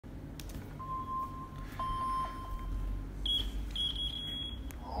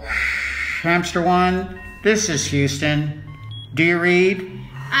Hamster One, this is Houston. Do you read?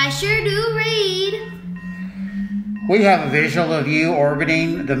 I sure do read. We have a visual of you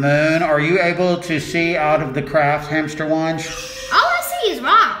orbiting the moon. Are you able to see out of the craft, Hamster One? All I see is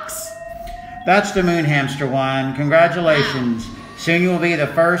rocks. That's the moon, Hamster One. Congratulations. Wow. Soon you will be the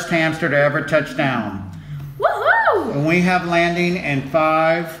first hamster to ever touch down. Woohoo! And we have landing in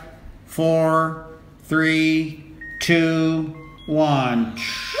 5, 4, 3, 2, 1.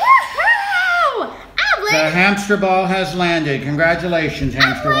 Woohoo! The hamster ball has landed. Congratulations,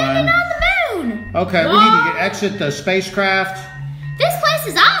 Hamster One. I'm landing on the moon. Okay, we need to exit the spacecraft. This place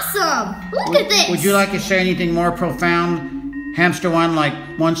is awesome. Look at this. Would you like to say anything more profound, Hamster One, like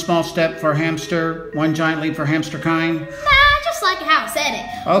one small step for hamster, one giant leap for hamster kind? Nah, just like how I said it.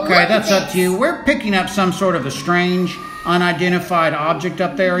 Okay, that's up to you. We're picking up some sort of a strange, unidentified object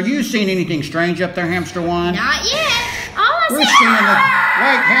up there. Are you seeing anything strange up there, Hamster One? Not yet. All I We're see seeing the...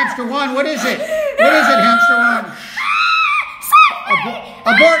 Wait, Hamster One, what is it? What is it, Hamster One?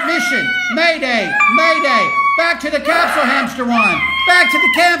 Abort mission! Mayday! Mayday! Back to the capsule, Hamster One! Back to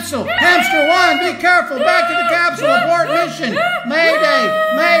the capsule! Hamster One, be careful! Back to the capsule! Abort mission! Mayday!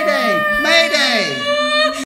 Mayday! Mayday!